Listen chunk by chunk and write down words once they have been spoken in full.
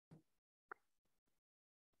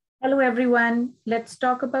Hello, everyone. Let's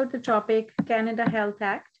talk about the topic Canada Health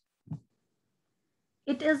Act.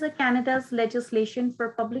 It is Canada's legislation for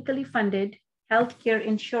publicly funded healthcare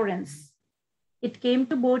insurance. It came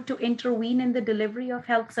to board to intervene in the delivery of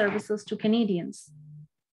health services to Canadians.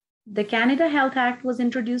 The Canada Health Act was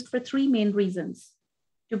introduced for three main reasons: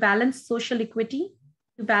 to balance social equity,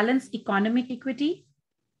 to balance economic equity,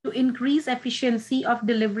 to increase efficiency of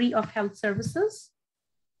delivery of health services.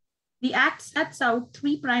 The Act sets out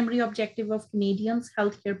three primary objectives of Canadians'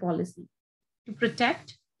 healthcare policy: to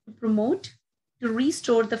protect, to promote, to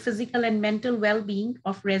restore the physical and mental well-being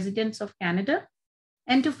of residents of Canada,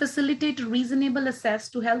 and to facilitate reasonable access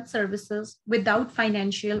to health services without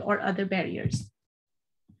financial or other barriers.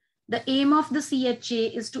 The aim of the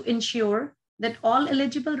CHA is to ensure that all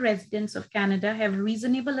eligible residents of Canada have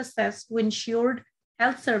reasonable access to insured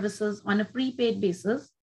health services on a prepaid basis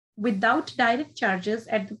without direct charges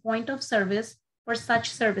at the point of service for such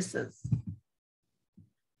services.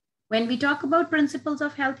 When we talk about principles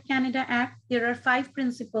of Health Canada Act, there are 5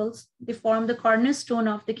 principles. They form the cornerstone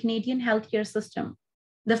of the Canadian healthcare system.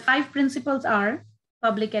 The 5 principles are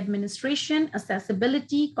public administration,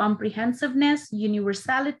 accessibility, comprehensiveness,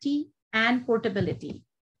 universality, and portability.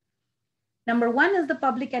 Number 1 is the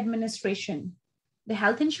public administration. The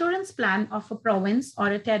health insurance plan of a province or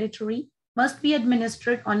a territory must be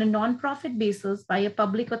administered on a non-profit basis by a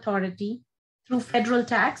public authority through federal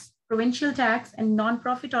tax, provincial tax, and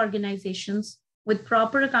non-profit organizations with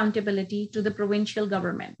proper accountability to the provincial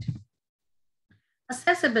government.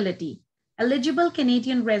 Accessibility. Eligible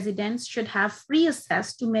Canadian residents should have free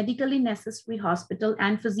access to medically necessary hospital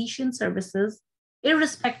and physician services,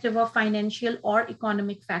 irrespective of financial or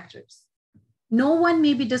economic factors. No one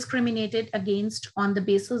may be discriminated against on the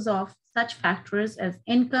basis of such factors as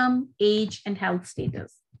income, age, and health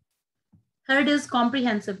status. Third is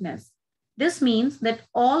comprehensiveness. This means that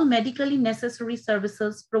all medically necessary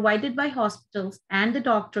services provided by hospitals and the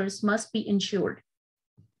doctors must be insured.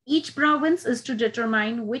 Each province is to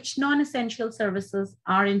determine which non-essential services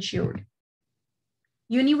are insured.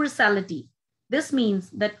 Universality. This means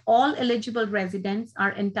that all eligible residents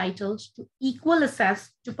are entitled to equal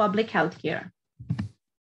access to public health care.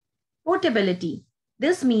 Portability.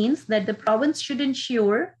 This means that the province should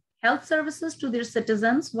ensure health services to their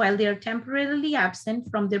citizens while they are temporarily absent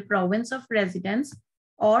from their province of residence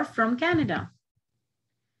or from Canada.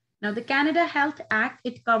 Now, the Canada Health Act,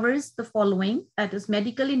 it covers the following: that is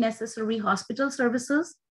medically necessary hospital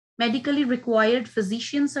services, medically required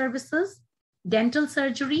physician services, dental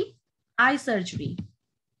surgery, eye surgery.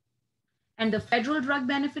 And the federal drug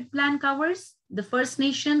benefit plan covers the First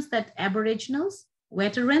Nations, that Aboriginals,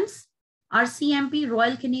 veterans, RCMP,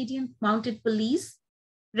 Royal Canadian Mounted Police,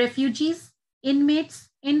 refugees, inmates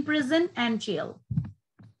in prison and jail.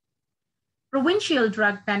 Provincial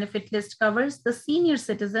drug benefit list covers the senior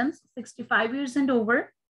citizens, 65 years and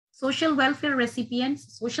over, social welfare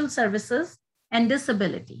recipients, social services, and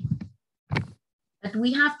disability. But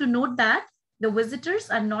we have to note that the visitors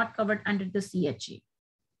are not covered under the CHA.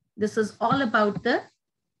 This is all about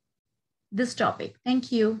this topic.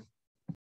 Thank you.